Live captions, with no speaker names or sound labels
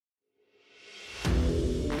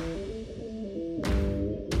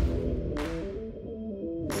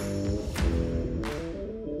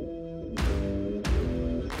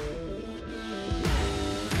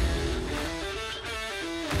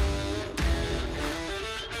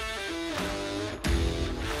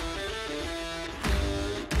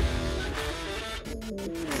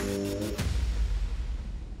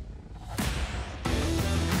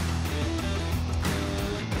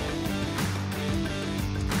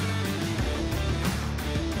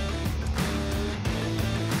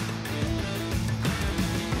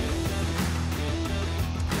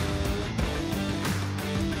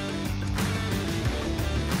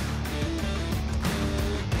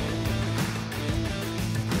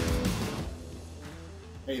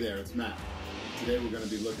Hey there, it's Matt. Today we're going to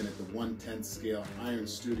be looking at the 1/10 scale Iron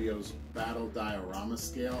Studios Battle Diorama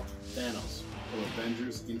Scale Thanos from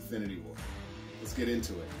Avengers Infinity War. Let's get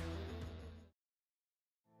into it.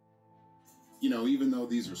 You know, even though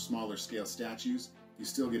these are smaller scale statues, you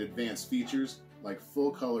still get advanced features like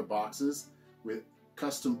full color boxes with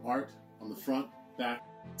custom art on the front, back,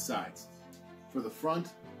 sides. For the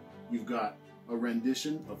front, you've got a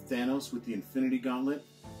rendition of Thanos with the Infinity Gauntlet.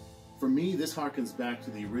 For me, this harkens back to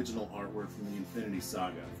the original artwork from the Infinity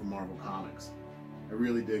Saga from Marvel Comics. I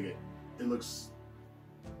really dig it.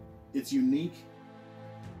 It's unique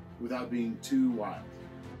without being too wild.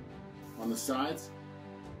 On the sides,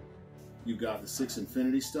 you've got the 6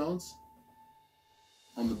 Infinity Stones.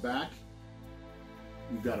 On the back,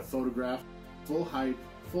 you've got a photograph, full height,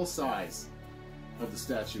 full size of the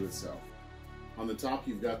statue itself. On the top,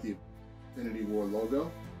 you've got the Infinity War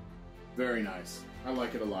logo. Very nice. I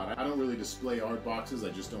like it a lot. I don't really display art boxes, I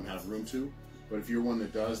just don't have room to. But if you're one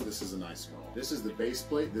that does, this is a nice one. This is the base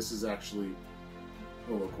plate. This is actually,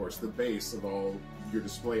 well, of course, the base of all your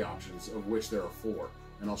display options, of which there are 4.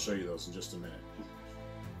 And I'll show you those in just a minute.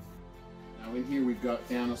 Now in here we've got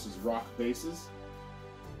Thanos' rock bases.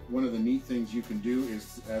 One of the neat things you can do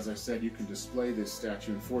is, as I said, you can display this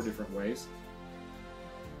statue in 4 different ways.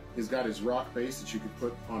 He's got his rock base that you could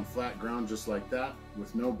put on flat ground just like that,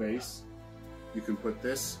 with no base. You can put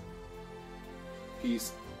this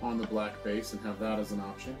piece on the black base and have that as an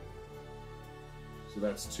option. So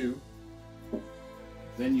that's 2.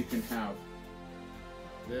 Then you can have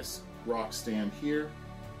this rock stand here,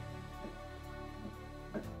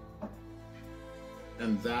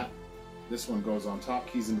 and this one goes on top,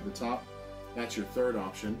 keys into the top. That's your 3rd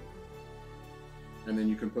option. And then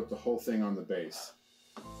you can put the whole thing on the base.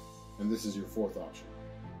 And this is your 4th option.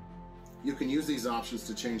 You can use these options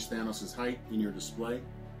to change Thanos' height in your display.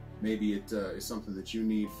 Maybe it is something that you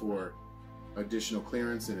need for additional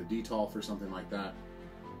clearance in a detail for something like that.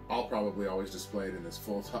 I'll probably always display it in this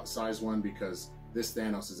full size one because this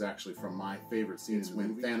Thanos is actually from my favorite scenes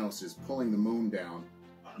when Thanos is pulling the moon down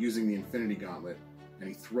using the Infinity Gauntlet and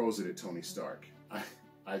he throws it at Tony Stark.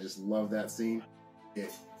 I just love that scene.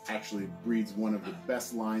 It actually breeds one of the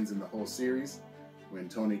best lines in the whole series, when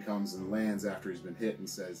Tony comes and lands after he's been hit and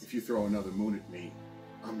says, "If you throw another moon at me,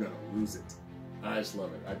 I'm gonna lose it." I just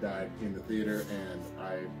love it. I died in the theater and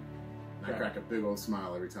I crack a big old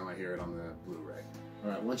smile every time I hear it on the Blu-ray.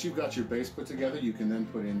 Alright, once you've got your base put together, you can then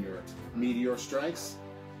put in your meteor strikes,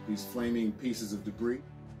 these flaming pieces of debris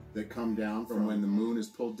that come down from when the moon is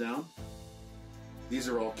pulled down. These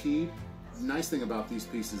are all keyed. The nice thing about these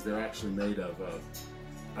pieces, they're actually made of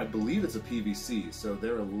I believe it's a PVC, so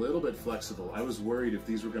they're a little bit flexible. I was worried if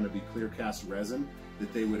these were going to be clear cast resin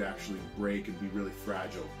that they would actually break and be really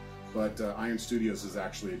fragile. But Iron Studios has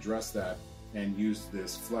actually addressed that and used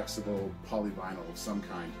this flexible polyvinyl of some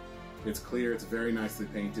kind. It's clear, it's very nicely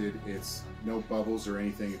painted, it's no bubbles or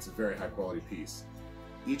anything, it's a very high quality piece.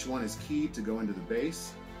 Each one is keyed to go into the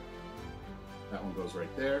base. That one goes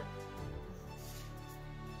right there.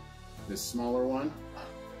 This smaller one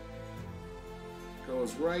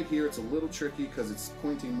goes right here. It's a little tricky because it's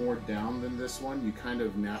pointing more down than this one. You kind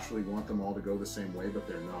of naturally want them all to go the same way, but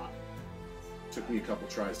they're not. It took me a couple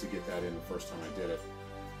tries to get that in the first time I did it.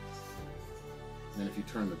 And then if you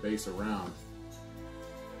turn the base around,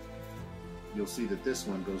 you'll see that this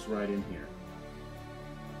one goes right in here.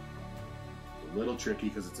 It's a little tricky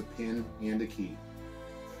because it's a pin and a key.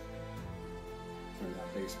 Turn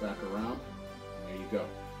that base back around, and there you go.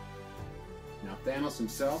 Now Thanos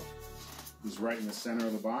himself is right in the center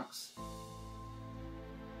of the box.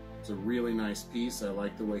 It's a really nice piece. I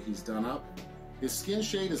like the way he's done up. His skin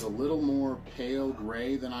shade is a little more pale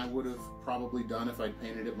gray than I would have probably done if I'd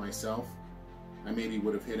painted it myself. I maybe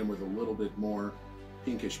would have hit him with a little bit more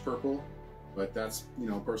pinkish purple, but that's, you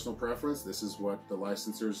know, personal preference. This is what the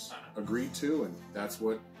licensors agreed to, and that's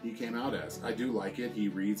what he came out as. I do like it. He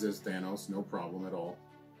reads as Thanos, no problem at all.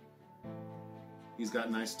 He's got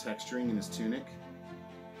nice texturing in his tunic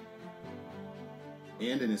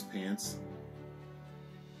and in his pants.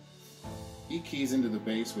 He keys into the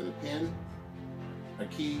base with a pin, a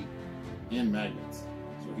key, and magnets,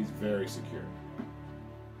 so he's very secure.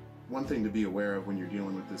 One thing to be aware of when you're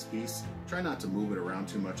dealing with this piece, try not to move it around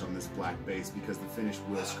too much on this black base because the finish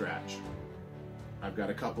will scratch. I've got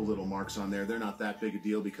a couple little marks on there. They're not that big a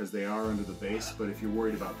deal because they are under the base, but if you're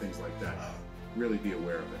worried about things like that, really be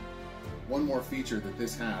aware of it. One more feature that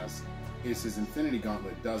this has is his Infinity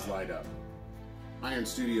Gauntlet does light up. Iron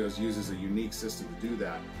Studios uses a unique system to do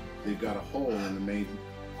that. They've got a hole in the main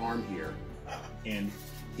arm here, and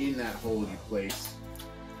in that hole you place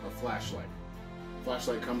a flashlight.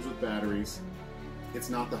 Flashlight comes with batteries. It's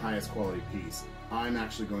not the highest quality piece. I'm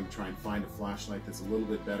actually going to try and find a flashlight that's a little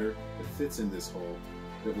bit better, that fits in this hole,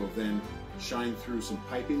 that will then shine through some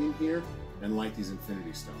piping in here and light these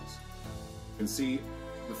infinity stones. You can see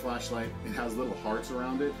the flashlight, it has little hearts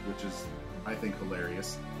around it, which is, I think,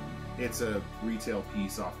 hilarious. It's a retail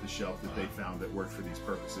piece off the shelf that they found that worked for these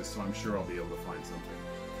purposes, so I'm sure I'll be able to find something.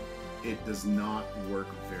 It does not work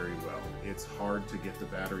very well. It's hard to get the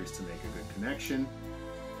batteries to make a good connection.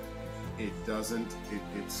 It doesn't,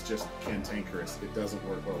 it's just cantankerous. It doesn't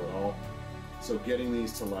work well at all. So getting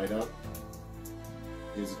these to light up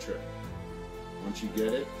is a trick. Once you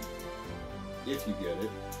get it, if you get it,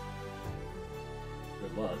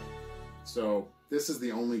 good luck. So this is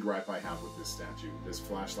the only gripe I have with this statue, this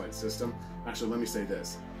flashlight system. Actually, let me say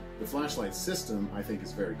this. The flashlight system, I think,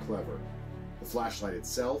 is very clever. The flashlight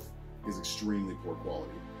itself is extremely poor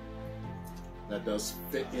quality. That does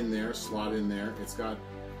fit in there, slot in there. It's got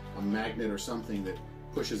a magnet or something that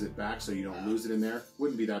pushes it back so you don't lose it in there.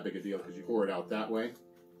 Wouldn't be that big a deal because you pour it out that way.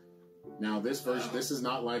 Now this version, this is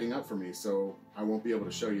not lighting up for me, so I won't be able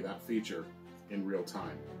to show you that feature in real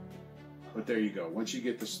time. But there you go. Once you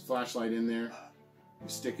get this flashlight in there, you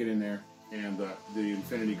stick it in there, and the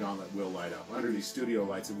infinity gauntlet will light up. Under these studio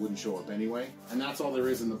lights, it wouldn't show up anyway, and that's all there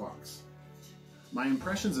is in the box. My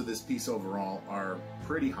impressions of this piece overall are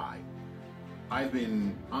pretty high. I've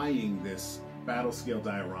been eyeing this Battle Scale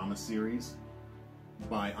Diorama series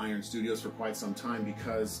by Iron Studios for quite some time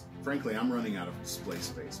because, frankly, I'm running out of display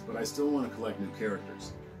space, but I still want to collect new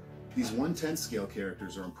characters. These 1/10 scale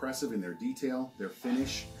characters are impressive in their detail, their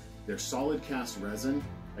finish, their solid cast resin.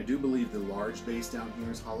 I do believe the large base down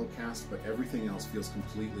here is hollow cast, but everything else feels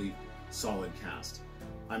completely solid cast.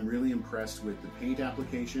 I'm really impressed with the paint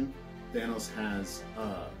application. Thanos has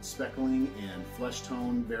speckling and flesh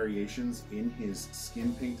tone variations in his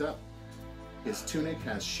skin paint up. His tunic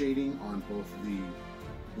has shading on both the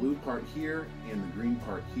blue part here and the green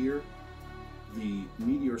part here. The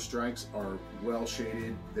meteor strikes are well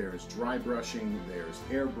shaded. There's dry brushing, there's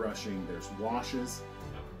air brushing, there's washes.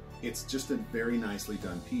 It's just a very nicely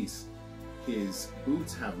done piece. His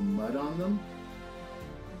boots have mud on them.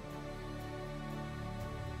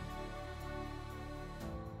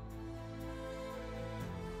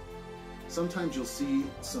 Sometimes you'll see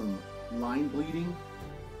some line bleeding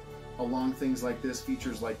along things like this,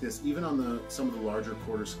 features like this, even on some of the larger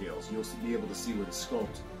quarter scales. You'll be able to see where the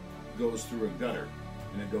sculpt goes through a gutter,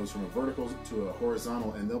 and it goes from a vertical to a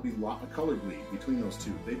horizontal, and there'll be a color bleed between those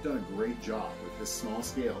two. They've done a great job with this small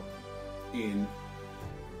scale in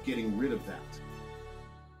getting rid of that.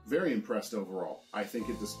 Very impressed overall. I think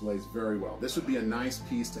it displays very well. This would be a nice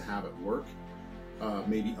piece to have at work.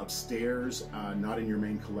 Maybe upstairs, not in your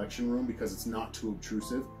main collection room because it's not too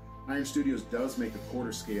obtrusive. Iron Studios does make a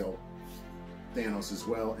quarter scale Thanos as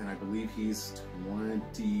well, and I believe he's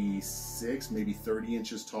 26, maybe 30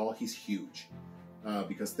 inches tall. He's huge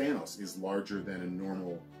because Thanos is larger than a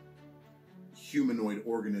normal humanoid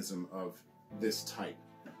organism of this type.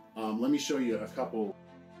 Let me show you a couple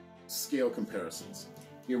scale comparisons.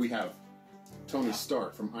 Here we have Tony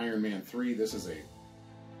Stark from Iron Man 3. This is a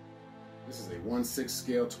 1/6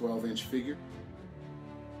 scale 12-inch figure.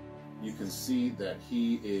 You can see that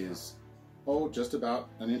he is, just about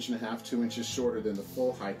 1.5 inches, 2 inches shorter than the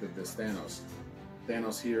full height of this Thanos.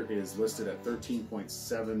 Thanos here is listed at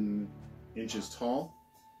 13.7 inches tall.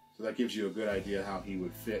 So that gives you a good idea how he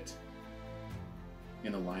would fit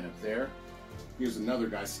in a lineup there. Here's another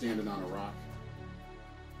guy standing on a rock.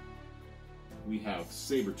 We have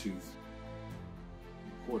Sabretooth,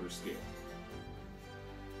 quarter scale.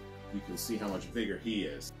 You can see how much bigger he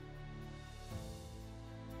is.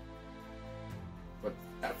 But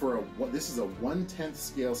this is a 1/10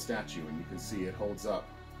 scale statue, and you can see it holds up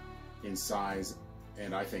in size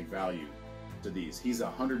and I think value to these. He's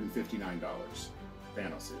 $159.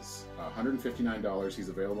 Thanos is $159. He's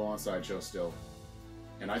available on Sideshow still,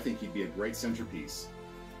 and I think he'd be a great centerpiece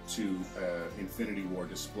to Infinity War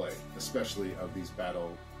display, especially of these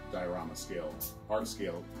battle diorama scale, art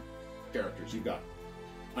scale characters. You've got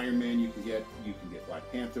Iron Man, you can get Black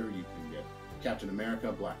Panther, you can get Captain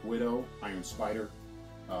America, Black Widow, Iron Spider,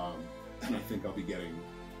 and I think I'll be getting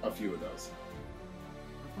a few of those.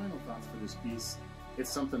 My final thoughts for this piece, it's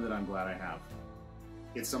something that I'm glad I have.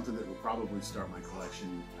 It's something that will probably start my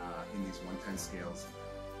collection in these 1/10 scales,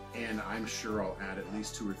 and I'm sure I'll add at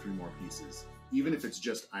least 2 or 3 more pieces. Even if it's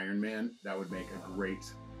just Iron Man, that would make a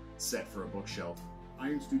great set for a bookshelf.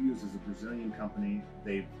 Iron Studios is a Brazilian company.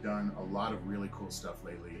 They've done a lot of really cool stuff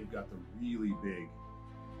lately. They've got the really big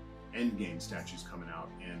Endgame statues coming out,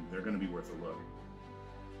 and they're going to be worth a look.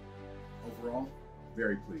 Overall,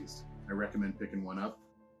 very pleased. I recommend picking one up.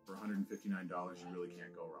 For $159, you really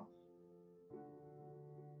can't go wrong.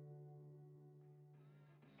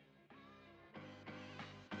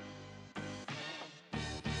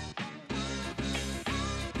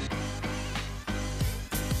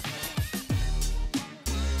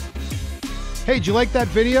 Hey, did you like that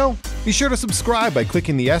video? Be sure to subscribe by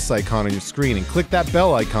clicking the S icon on your screen and click that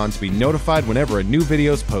bell icon to be notified whenever a new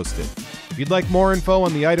video is posted. If you'd like more info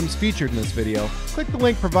on the items featured in this video, click the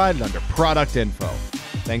link provided under Product Info.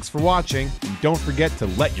 Thanks for watching, and don't forget to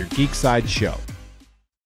let your geek side show.